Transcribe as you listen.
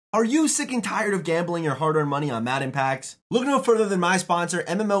Are you sick and tired of gambling your hard-earned money on Madden packs? Look no further than my sponsor,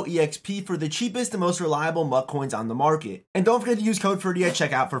 MMOEXP, for the cheapest and most reliable MUT coins on the market. And don't forget to use code Ferdy at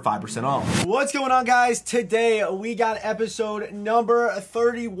checkout for 5% off. What's going on, guys? Today, we got episode number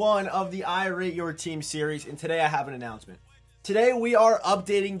 31 of the I Rate Your Team series, and today I have an announcement. Today, we are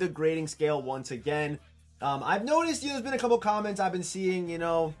updating the grading scale once again. I've noticed there's been a couple comments I've been seeing,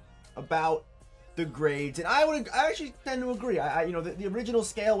 about the grades, and I actually tend to agree. The original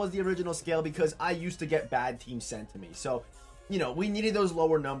scale was the original scale because I used to get bad teams sent to me, so we needed those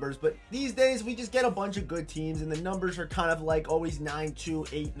lower numbers. But these days we just get a bunch of good teams, and the numbers are kind of like always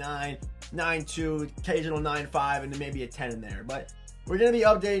 9-2, 8-9, 9-2, occasional 9-5, and then maybe a 10 in there. But we're gonna be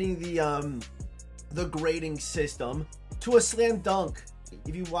updating the grading system to a slam dunk.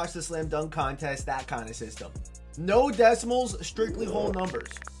 If you watch the slam dunk contest, that kind of system. No decimals, strictly whole numbers.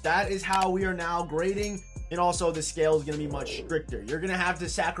 That is how we are now grading, and also the scale is going to be much stricter. You're going to have to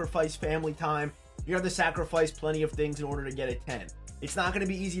sacrifice family time. You have to sacrifice plenty of things in order to get a 10. It's not going to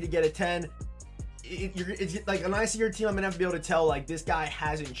be easy to get a 10. It's like, when I see your team, I'm going to have to be able to tell, like, this guy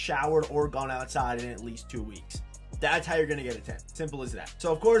hasn't showered or gone outside in at least 2 weeks. That's how you're going to get a 10. Simple as that.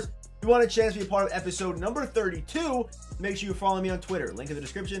 So, of course, if you want a chance to be a part of episode number 32, make sure you follow me on Twitter. Link in the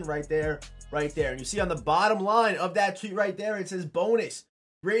description right there. Right there. And you see on the bottom line of that tweet right there, it says bonus.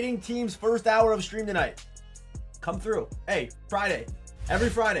 Grading team's first hour of stream tonight. Come through. Hey, Friday. Every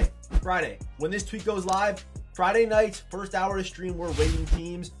Friday. When this tweet goes live, Friday nights, first hour of stream, we're rating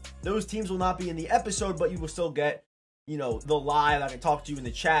teams. Those teams will not be in the episode, but you will still get, the live. I can talk to you in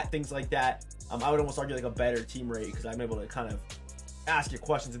the chat, things like that. I would almost argue like a better team rate because I'm able to kind of ask you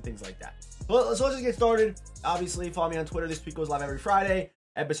questions and things like that. But let's just get started. Obviously, follow me on Twitter. This tweet goes live every Friday.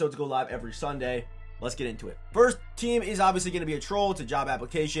 Episodes go live every Sunday. Let's get into it. First team is obviously going to be a troll. It's a job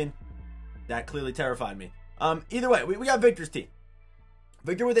application. That clearly terrified me. Either way, we got Victor's team.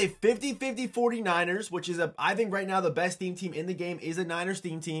 Victor with a 50-50 49ers, which is, I think right now the best theme team in the game is a Niners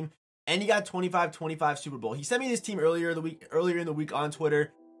theme team. And he got 25-25 Super Bowl. He sent me this team earlier in the week on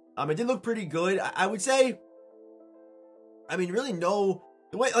Twitter. It did look pretty good. I would say, really no...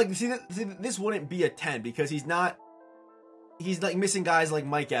 The way, see, this wouldn't be a 10 because he's like missing guys like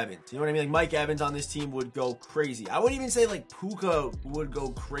Mike Evans. You know what I mean? Like Mike Evans on this team would go crazy. I wouldn't even say like Puka would go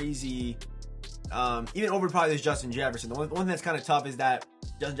crazy. Even over probably this Justin Jefferson. The one thing that's kind of tough is that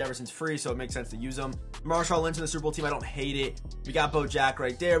Justin Jefferson's free, so it makes sense to use him. Marshall Lynch in the Super Bowl team, I don't hate it. We got Bo Jack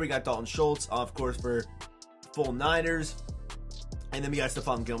right there. We got Dalton Schultz, of course, for full Niners. And then we got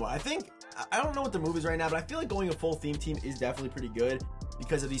Stephon Gilmore. I don't know what the move is right now, but I feel like going a full theme team is definitely pretty good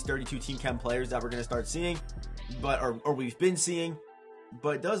because of these 32 team chem players that we're going to start seeing. Or we've been seeing,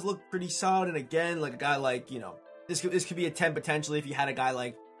 but it does look pretty solid. And again, like a guy like, this could be a 10 potentially if you had a guy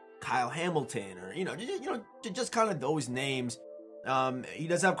like Kyle Hamilton or, just kind of those names. He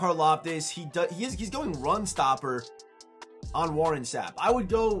does have Karlaftis. He's going run stopper on Warren Sapp. I would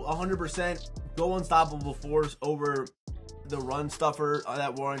go 100% go unstoppable force over the run stuffer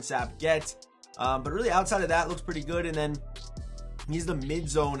that Warren Sapp gets. But really outside of that, looks pretty good. And then he's the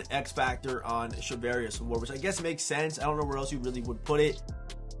mid-zone X factor on Shavarius War, which I guess makes sense. I don't know where else you really would put it.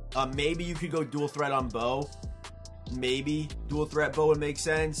 Maybe you could go dual threat on Bo. Maybe dual threat Bo would make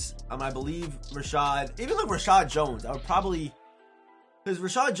sense. I believe even like Rashad Jones, I would probably, because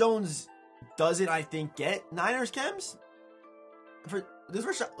Rashad Jones doesn't, I think, get Niners chems.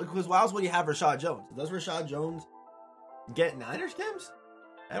 Because why else would you have Rashad Jones? Does Rashad Jones get Niners chems?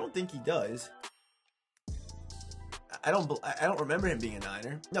 I don't think he does. I don't remember him being a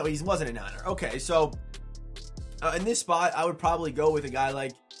Niner. No, he wasn't a Niner. Okay, so in this spot, I would probably go with a guy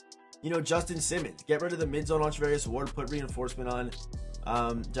like, Justin Simmons. Get rid of the mid-zone on Shavarius Ward, put reinforcement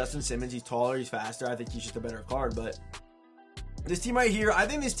on Justin Simmons. He's taller, he's faster. I think he's just a better card. But this team right here, I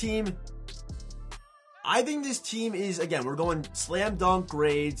think this team is, again, we're going slam dunk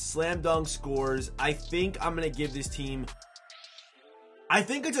grades, slam dunk scores. I think I'm going to give this team, I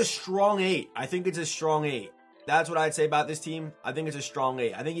think it's a strong 8. That's what I'd say about this team. I think it's a strong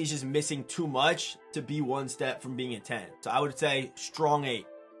 8. I think he's just missing too much to be one step from being a 10. So I would say strong 8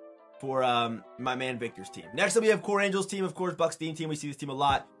 for my man Victor's team. Next up, we have Core Angels team. Of course, Bucks theme team. We see this team a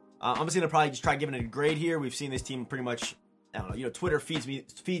lot. I'm just going to probably just try giving it a grade here. We've seen this team pretty much, I don't know, Twitter feeds me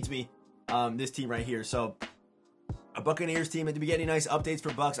this team right here. So a Buccaneers team. At the beginning, nice updates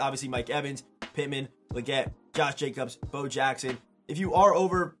for Bucks. Obviously, Mike Evans, Pittman, Leggett, Josh Jacobs, Bo Jackson. If you are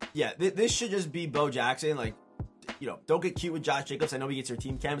over, this should just be Bo Jackson. Like, don't get cute with Josh Jacobs. I know he gets your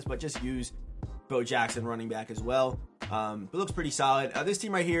team chems, but just use Bo Jackson running back as well. But looks pretty solid. This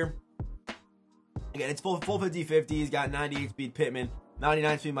team right here, again, it's full 50-50. He's got 98 speed Pittman,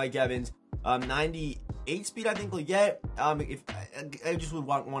 99 speed Mike Evans, 90 8 speed, I think we'll get. If I just would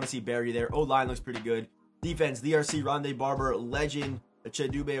want to see Barry there. O-line looks pretty good. Defense, DRC, Rondé Barber, Legend,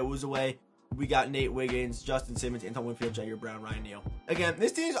 Chedube Owuzwe. We got Nate Wiggins, Justin Simmons, Anton Winfield, Jair Brown, Ryan Neal. Again,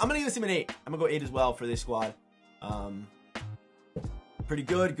 this team, I'm going to give this team an 8. I'm going to go 8 as well for this squad. Pretty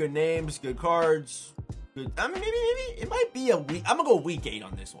good. Good names, good cards. Good. I mean, maybe it might be a week. I'm going to go week 8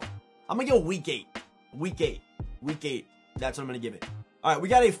 on this one. I'm going to go week 8. Week 8. Week 8. That's what I'm going to give it. All right, we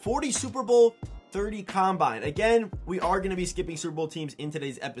got a 40 Super Bowl 30 Combine. Again, we are going to be skipping Super Bowl teams in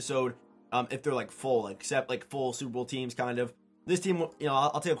today's episode if they're like full, except like full Super Bowl teams kind of. This team, you know,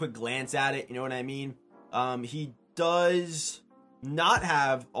 I'll take a quick glance at it. You know what I mean? He does not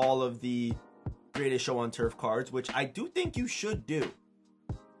have all of the greatest show on turf cards, which I do think you should do.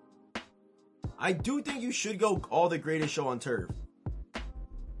 I do think you should go all the greatest show on turf.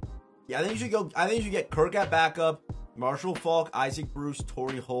 Yeah, I think you should go. I think you should get Kirk at backup, Marshall Faulk, Isaac Bruce,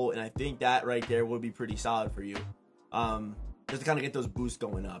 Torrey Holt, and I think that right there would be pretty solid for you. Just to kind of get those boosts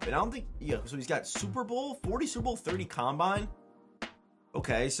going up. And I don't think, yeah, so he's got Super Bowl, 40 Super Bowl 30 Combine.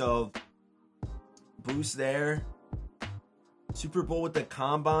 Okay, so boost there. Super Bowl with the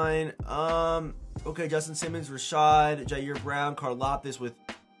Combine. Okay, Justin Simmons, Rashad, Jair Brown, Karlaftis with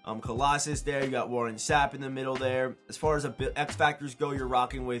Colossus there. You got Warren Sapp in the middle there. As far as X Factors go, you're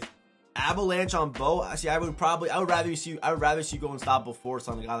rocking with Avalanche on Bo. See, I would rather see you go Unstoppable Force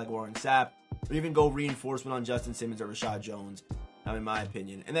on a guy like Warren Sapp, or even go Reinforcement on Justin Simmons or Rashad Jones, in my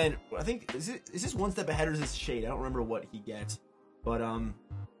opinion. And then I think is this one step ahead or is this Shade? I don't remember what he gets, but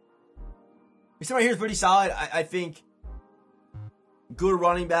this right here is pretty solid. I think good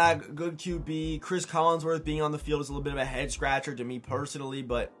running back, good QB. Chris Collinsworth being on the field is a little bit of a head scratcher to me personally,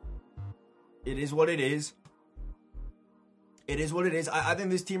 but it is what it is. It is what it is. I think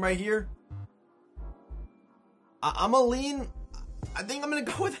this team right here, I'm a lean. I think I'm going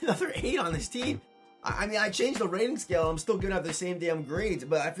to go with another 8 on this team. I mean, I changed the rating scale. I'm still going to have the same damn grades,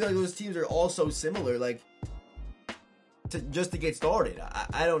 but I feel like those teams are all so similar, like, just to get started.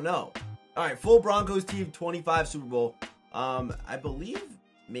 I don't know. All right, full Broncos team, 25 Super Bowl. I believe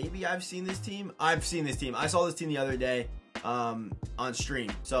maybe I've seen this team. I've seen this team. I saw this team the other day on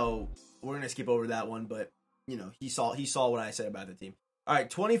stream, so we're going to skip over that one, but you know, he saw what I said about the team. All right,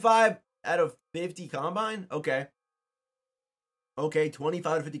 25 out of 50 Combine. Okay, 25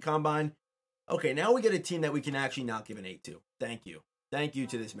 out of 50 Combine. Okay, now we get a team that we can actually not give an 8 to. Thank you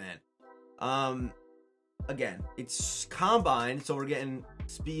to this man. Again, it's Combine, so we're getting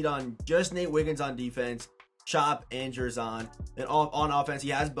speed on just Nate Wiggins on defense, Chop and Jerzon. And on offense, he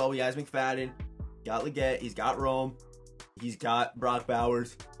has Bo, he has McFadden, got Leggett, he's got Rome, he's got Brock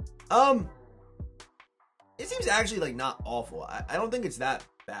Bowers. It seems actually like not awful. I don't think it's that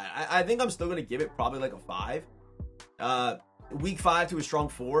bad. I think I'm still gonna give it probably like a 5. Week 5 to a strong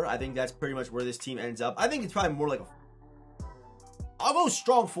 4. I think that's pretty much where this team ends up. I think it's probably more like I'll go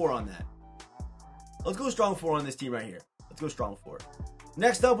strong 4 on that. Let's go strong 4 on this team right here. Let's go strong 4.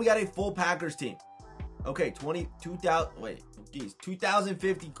 Next up, we got a full Packers team. Okay,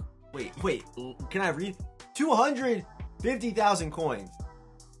 2,050. Wait, can I read? 250,000 coins.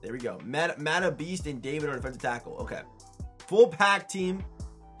 There we go. Mata Beast and David are defensive tackle. Okay. Full pack team.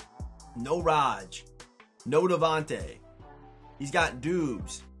 No Raj. No Devontae. He's got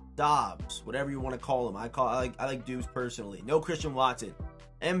Dobbs, whatever you want to call him. I like Dobbs personally. No Christian Watson.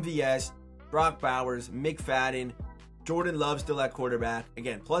 MVS, Brock Bowers, McFadden, Jordan Love still at quarterback.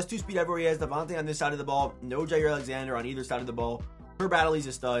 Again, +2 speed everywhere he has. Devontae on this side of the ball. No Jair Alexander on either side of the ball. Herb Adderley's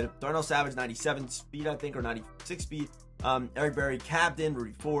a stud. Darnell Savage, 97 speed, I think, or 96 speed. Eric Berry, captain.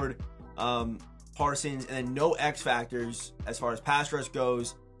 Rudy Ford, Parsons, and then no X factors as far as pass rush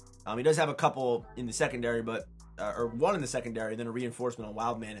goes. He does have a couple in the secondary, but or one in the secondary, then a reinforcement on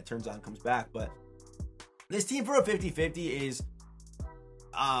Wildman. It turns out comes back, but this team for a 50-50 is,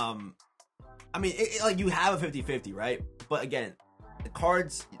 I mean, like you have a 50-50, right? But again, the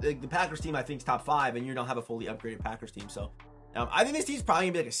cards, the Packers team, I think is top 5, and you don't have a fully upgraded Packers team. So I think this team's probably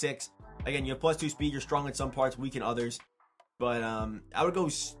gonna be like a 6. Again, you have +2 speed. You're strong in some parts, weak in others. But I would go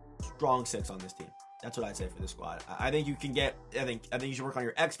strong 6 on this team. That's what I'd say for this squad. I think you can get. I think you should work on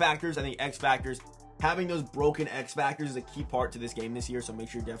your X factors. I think X factors, having those broken X factors is a key part to this game this year. So make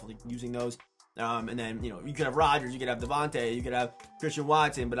sure you're definitely using those. And then you could have Rodgers, you could have Devontae, you could have Christian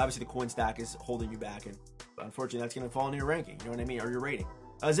Watson, but obviously the coin stack is holding you back, and unfortunately that's going to fall into your ranking. You know what I mean, or your rating.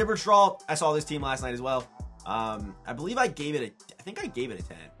 Zipper Straw. I saw this team last night as well. I believe I gave it I think I gave it a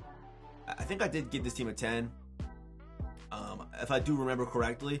 10. I think I did give this team a 10. If I do remember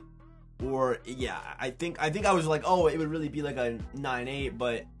correctly. Or yeah, I think I was like, oh, it would really be like a 9-8,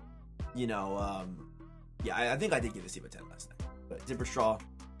 but yeah, I think I did give this team a 10 last night. But Zipper Straw,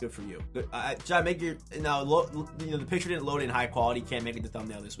 Good for you. Good. Should I make your now? The picture didn't load in high quality. Can't make it the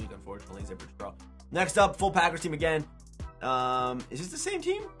thumbnail this week, unfortunately. Zippers Pro. Next up, full Packers team again. Is this the same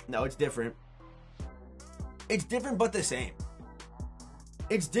team? No, it's different. It's different, but the same.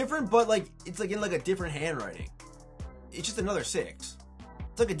 It's different, but it's like in like a different handwriting. It's just another 6.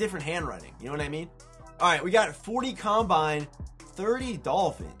 It's like a different handwriting. You know what I mean? All right, we got 40 Combine, 30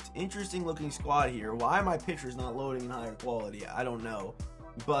 Dolphins. Interesting looking squad here. Why my picture's not loading in higher quality? I don't know.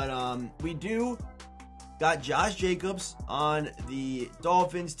 But we do got Josh Jacobs on the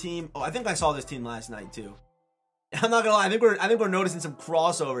Dolphins team. Oh, I think I saw this team last night too. I'm not gonna lie. I think we're noticing some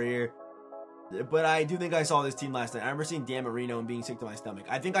crossover here. But I do think I saw this team last night. I remember seeing Dan Marino and being sick to my stomach.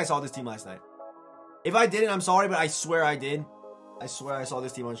 I think I saw this team last night. If I didn't, I'm sorry, but I swear I did. I swear I saw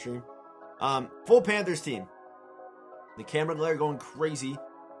this team on stream. Full Panthers team. The camera glare going crazy.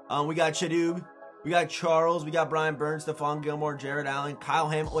 We got Chadub. We got Charles. We got Brian Burns, Stephon Gilmore, Jared Allen, Kyle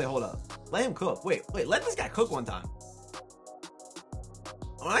Hamilton. Wait, hold up. Let him cook. Wait. Let this guy cook one time.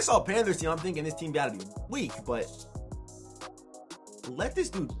 When I saw Panthers team, I'm thinking this team got to be weak, but let this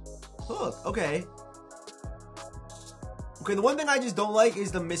dude cook. Okay. The one thing I just don't like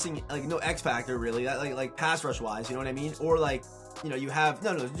is the missing, no X factor really. That like pass rush wise, you know what I mean? Or you have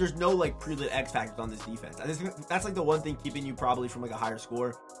there's no pre-lit X factors on this defense. I think that's the one thing keeping you probably from a higher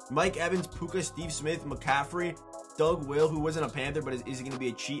score. Mike Evans, Puka, Steve Smith, McCaffrey, Doug Will, who wasn't a Panther but is going to be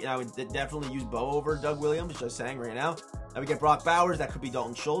a cheat, and I would definitely use Bo over Doug Williams. Just saying right now. Now we get Brock Bowers. That could be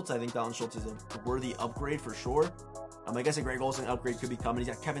Dalton Schultz. I think Dalton Schultz is a worthy upgrade for sure. I guess a Greg Olsen upgrade could be coming.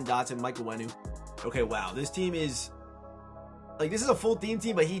 He's got Kevin Dotson, Michael Wenu. Okay, wow, this team is this is a full team,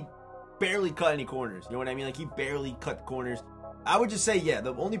 but he barely cut any corners. You know what I mean? He barely cut corners. I would just say, yeah,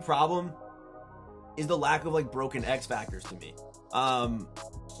 the only problem is the lack of broken X factors to me,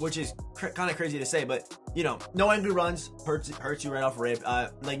 which is kind of crazy to say, but no angry runs hurts you right off rip.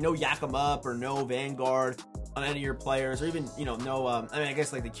 No yak 'em up or no Vanguard on any of your players, or even no. I guess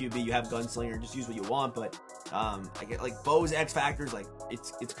the QB you have Gunslinger, just use what you want, but I get Bo's X factors,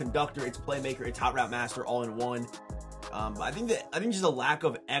 it's conductor, it's playmaker, it's hot route master all in one. But I think just a lack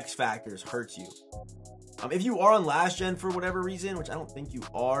of X factors hurts you. If you are on last gen for whatever reason, which I don't think you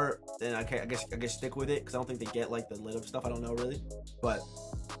are, then I guess stick with it, because I don't think they get the lit up stuff. I don't know really, but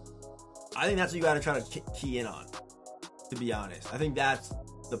I think that's what you got to try to key in on. To be honest, I think that's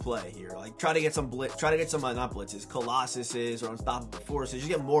the play here. Try to get some not blitzes, colossuses or unstoppable forces. Just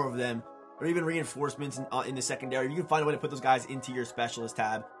get more of them, or even reinforcements in the secondary. You can find a way to put those guys into your specialist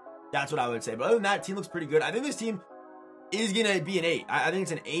tab. That's what I would say. But other than that, team looks pretty good. I think this team is gonna be an 8. I think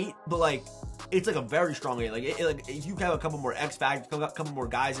it's an 8, but it's a very strong 8. If you have a couple more X factors, a couple more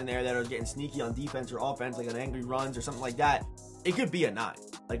guys in there that are getting sneaky on defense or offense, an angry runs or something like that, it could be a 9.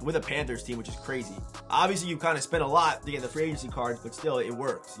 With a Panthers team, which is crazy. Obviously, you kind of spent a lot to get the free agency cards, but still, it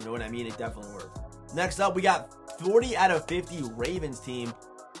works. You know what I mean? It definitely works. Next up, we got 40 out of 50 Ravens team.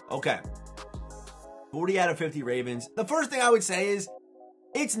 Okay. 40 out of 50 Ravens. The first thing I would say is,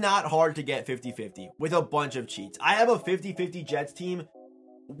 it's not hard to get 50-50 with a bunch of cheats. I have a 50-50 Jets team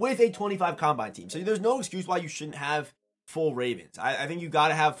with a 25 Combine team. So there's no excuse why you shouldn't have full Ravens. I think you got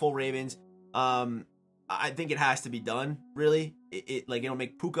to have full Ravens. I think it has to be done, really. It'll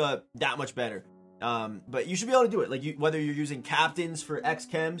make Puka that much better. But you should be able to do it. Whether you're using captains for X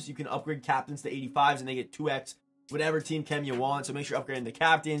chems, you can upgrade captains to 85s and they get 2X whatever team chem you want. So make sure you're upgrading the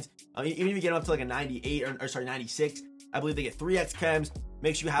captains. Even if you get them up to a 98 or 96, I believe they get 3X chems.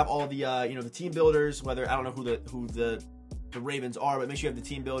 Make sure you have all the the team builders. Whether I don't know who the Ravens are, but make sure you have the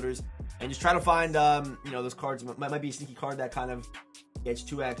team builders and just try to find those cards. Might be a sneaky card that kind of gets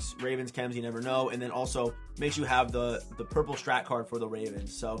 2X Ravens chems. You never know. And then also make sure you have the purple strat card for the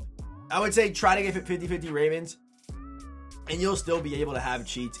Ravens. So I would say try to get 50-50 Ravens, and you'll still be able to have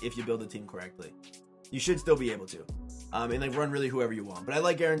cheats if you build the team correctly. You should still be able to, and run really whoever you want. But I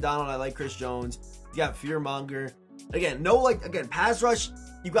like Aaron Donald. I like Chris Jones. You got Fearmonger. Again, pass rush,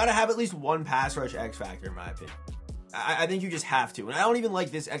 you got to have at least one pass rush X factor, in my opinion. I think you just have to. And I don't even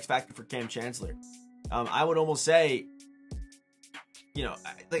like this X factor for Cam Chancellor. I would almost say,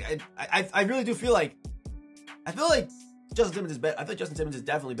 I really do feel like, Justin Simmons is better. I think Justin Simmons is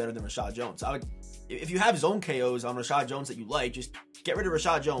definitely better than Rashad Jones. So if you have zone KOs on Rashad Jones that you like, just get rid of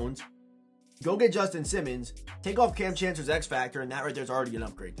Rashad Jones, go get Justin Simmons, take off Cam Chancellor's X factor, and that right there is already an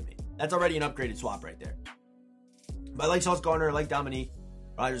upgrade to me. That's already an upgraded swap right there. But I like Sauce Gardner, I like Dominique,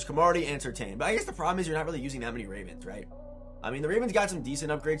 Rodgers, Camardi, and Surtain. But I guess the problem is you're not really using that many Ravens, right? I mean, the Ravens got some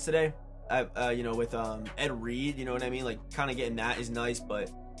decent upgrades today. With Ed Reed, you know what I mean? Kind of getting that is nice,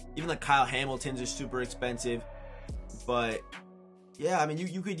 but even Kyle Hamilton's are super expensive. But yeah, I mean,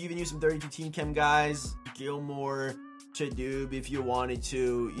 you could even use some 32 team chem guys, Gilmore, Shadoob if you wanted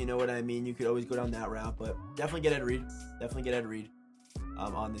to. You know what I mean? You could always go down that route, but definitely get Ed Reed. Definitely get Ed Reed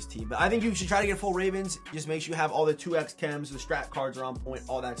on this team. But I think you should try to get full Ravens. Just make sure you have all the 2x chems, the strat cards are on point,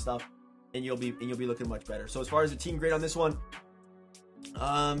 all that stuff, and you'll be looking much better. So as far as the team grade on this one,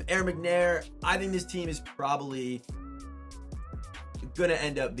 Aaron McNair, I think this team is probably gonna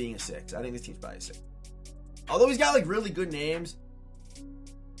end up being a 6. I think this team's probably a 6. Although he's got like really good names.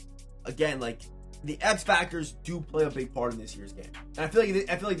 Again, like the X factors do play a big part in this year's game, and I feel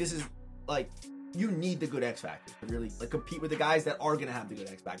like this is like you need the good X factors to really like compete with the guys that are gonna have the good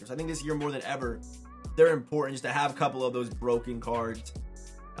X factors. I think this year more than ever, they're important just to have a couple of those broken cards.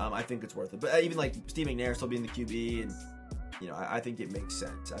 I think it's worth it. But even like Steve McNair still being the QB, and you know, I think it makes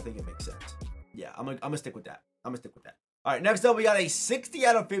sense. Yeah, I'm gonna stick with that. All right, next up, we got a 60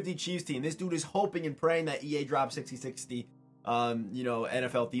 out of 50 Chiefs team. This dude is hoping and praying that EA drops 60-60, you know,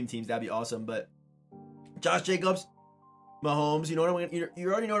 NFL theme teams. That'd be awesome. But Josh Jacobs, Mahomes, you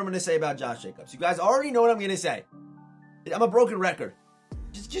already know what I'm going to say about Josh Jacobs. You guys already know what I'm going to say. I'm a broken record.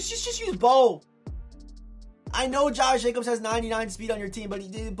 Just use Bo. I know Josh Jacobs has 99 speed on your team, but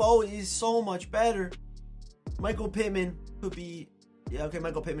Bo is so much better. Michael Pittman could be... Yeah, okay,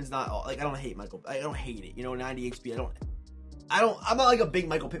 Michael Pittman's not... Like, I don't hate Michael. I don't hate it. You know, 98 speed, I'm not like a big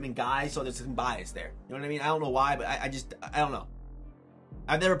Michael Pittman guy, so there's some bias there. You know what I mean? I don't know why, but I don't know.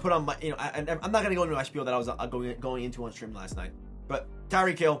 I've never put on my, you know, I'm not going to go into my spiel that I was going into on stream last night. But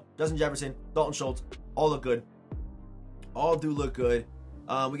Tyreek Hill, Justin Jefferson, Dalton Schultz, all look good. All do look good.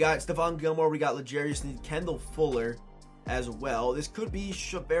 We got Stephon Gilmore, we got L'Jarius Sneed, Kendall Fuller as well. This could be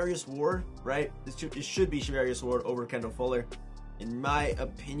Shavarius Ward, right? This should be Shavarius Ward over Kendall Fuller, in my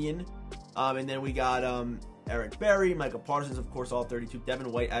opinion. And then we got Eric Berry, Micah Parsons, of course, all 32.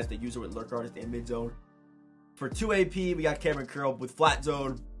 Devin White as the user with lurker artist and mid zone. For 2 AP, we got Cameron Curl with flat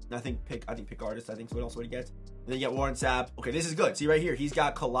zone. I think pick artist. I think is what he gets. And then you got Warren Sapp. Okay, this is good. See right here, he's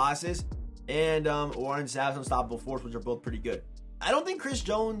got Colossus and Warren Sapp's Unstoppable Force, which are both pretty good. I don't think Chris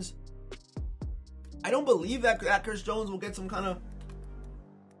Jones. I don't believe that Chris Jones will get some kind of.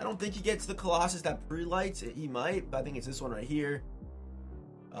 I don't think he gets the Colossus that pre-lights. He might, but I think it's this one right here.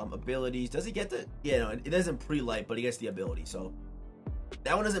 Abilities. Does he get the? Yeah, no, it doesn't pre-light, but he gets the ability. So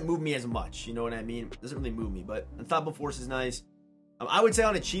that one doesn't move me as much. You know what I mean? It doesn't really move me, but Unstoppable Force is nice. I would say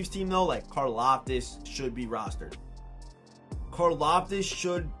on a Chiefs team though, like Karlaftis should be rostered. Karlaftis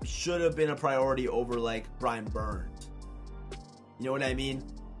should have been a priority over like Brian Burns. You know what I mean?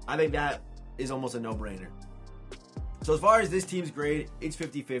 I think that is almost a no-brainer. So as far as this team's grade, it's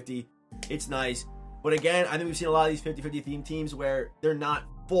 50-50. It's nice. But again, I think we've seen a lot of these 50-50 theme teams where they're not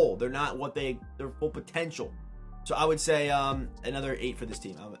full. They're not their full potential. So I would say another 8 for this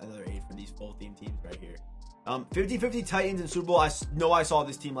team. Another 8 for these full theme teams right here. 50-50 Titans in Super Bowl. I know I saw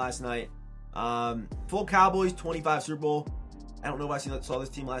this team last night. Full Cowboys, 25 Super Bowl. I don't know if I saw this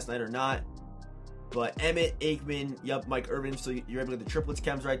team last night or not. But Emmett, Aikman, Mike Irvin. So you're able to get the triplets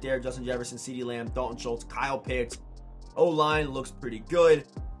chems right there. Justin Jefferson, CeeDee Lamb, Dalton Schultz, Kyle Pitts. O-line looks pretty good.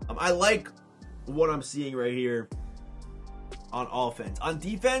 I like what I'm seeing right here on offense. On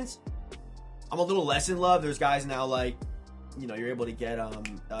defense, I'm a little less in love. There's guys now like, you know, you're able to get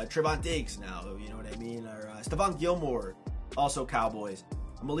Trevon Diggs now, you know what I mean? Or Stephon Gilmore, also Cowboys.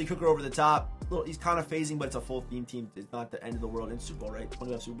 Malik Hooker over the top. He's kind of phasing, but it's a full theme team. It's not the end of the world in Super Bowl, right?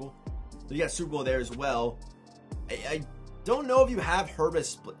 25 Super Bowl. So you got Super Bowl there as well. I don't know if you have Herb as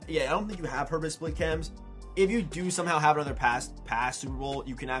split. Yeah, I don't think you have Herb as split chems. If you do somehow have another pass Super Bowl,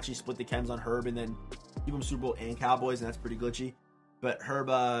 you can actually split the chems on Herb and then give him Super Bowl and Cowboys, and that's pretty glitchy. But Herb,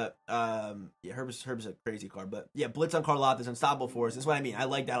 Herb's a crazy card. But yeah, Blitz on Karlaftis, Unstoppable Force. That's what I mean. I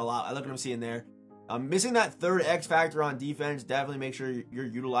like that a lot. I like what I'm seeing there. Missing that third X factor on defense. Definitely make sure you're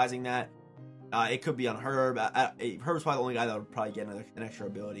utilizing that. It could be on Herb. Herb's probably the only guy that would probably get an extra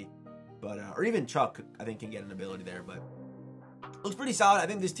ability. But or even Chuck, I think, can get an ability there. But looks pretty solid. I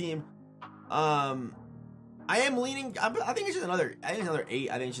think this team. I am leaning. I think it's just another. I think it's another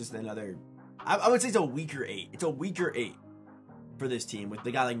 8. I think it's just another. I would say it's a weaker 8. It's a weaker 8 for this team with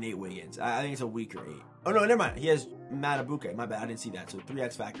the guy like Nate Wiggins. I think it's a weaker 8. Oh no, never mind. He has Matabuke. My bad. I didn't see that. So 3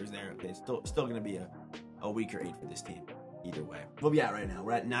 X factors there. Okay, it's still gonna be a weaker 8 for this team. Either way, we'll be at right now.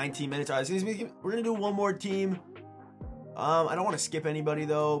 We're at 19 minutes. All right, so we're gonna do one more team. I don't want to skip anybody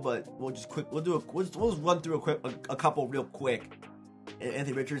though, but we'll just we'll run through a couple real quick.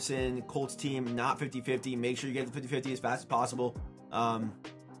 Anthony Richardson, Colts team, not 50-50. Make sure you get the 50-50 as fast as possible. But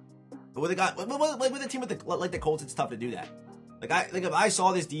with a guy like with a team like the Colts, it's tough to do that. Like if I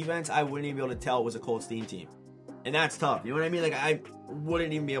saw this defense, I wouldn't even be able to tell it was a Colts team, and that's tough. You know what I mean? Like I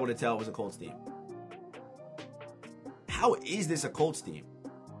wouldn't even be able to tell it was a Colts team. How is this a Colts team?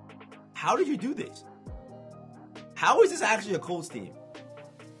 How did you do this? How is this actually a Colts team?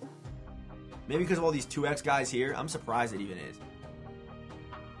 Maybe because of all these 2X guys here. I'm surprised it even is.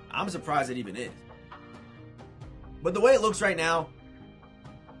 But the way it looks right now,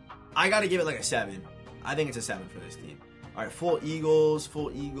 I got to give it like a 7. I think it's a 7 for this team. All right, full Eagles.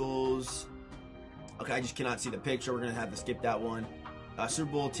 Okay, I just cannot see the picture. We're going to have to skip that one.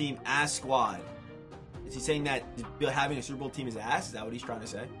 Super Bowl team, ass squad. Is he saying that having a Super Bowl team is ass? Is that what he's trying to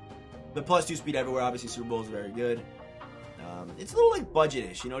say? The +2 speed everywhere. Obviously, Super Bowl is very good. It's a little like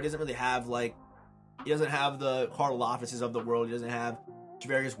budget-ish. You know, it doesn't really have like, he doesn't have the Carl Offices of the world. He doesn't have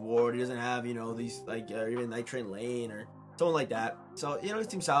Javarius Ward. He doesn't have, you know, these like even Night Train Lane or something like that. So, you know, his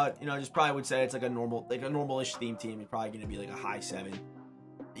team's solid. You know, I just probably would say it's like a normal-ish theme team. It's probably going to be like a high 7.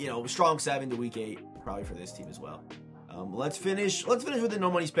 You know, strong 7 to week 8 probably for this team as well. Let's finish with the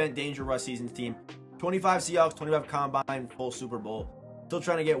no money spent Danger Rush Seasons team. 25 Seahawks, 25 Combine, full Super Bowl. Still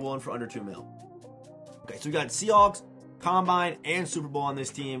trying to get one for under 2 mil. Okay, so we got Seahawks, Combine, and Super Bowl on this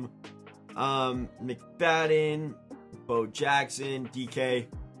team. McFadden, Bo Jackson, DK,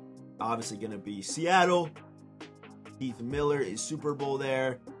 obviously going to be Seattle. Keith Miller is Super Bowl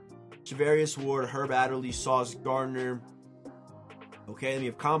there. Javarius Ward, Herb Adderley, Sauce Gardner. Okay, then we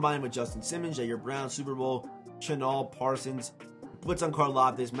have Combine with Justin Simmons, Jair Brown, Super Bowl, Chenal, Parsons, Blitz on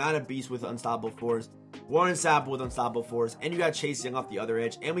Karlaftis, Matt Beast with Unstoppable Force, Warren Sapp with Unstoppable Force, and you got Chase Young off the other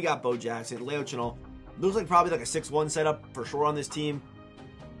edge, and we got Bo Jackson, Leo Chenal. Looks like probably like a 6-1 setup for sure on this team.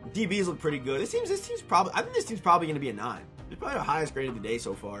 DBs look pretty good. I think this team's probably going to be a 9. It's probably the highest grade of the day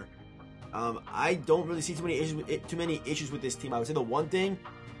so far. I don't really see too many issues with this team. I would say the one thing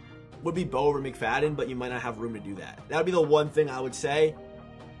would be Bo over McFadden, but you might not have room to do that. That would be the one thing I would say.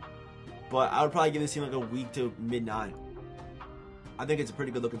 But I would probably give this team like a weak to mid-9. I think it's a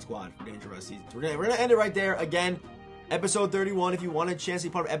pretty good looking squad for Danger Rush Season. So we're gonna end it right there. Again, episode 31. If you want a chance to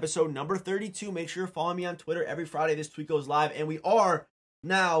be part of episode number 32, make sure you're following me on Twitter every Friday. This tweet goes live, and we are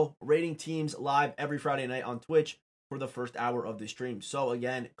now rating teams live every Friday night on Twitch for the first hour of the stream. So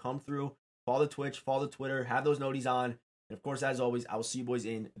again, come through, follow the Twitch, follow the Twitter, have those noties on. And of course, as always, I will see you boys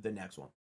in the next one.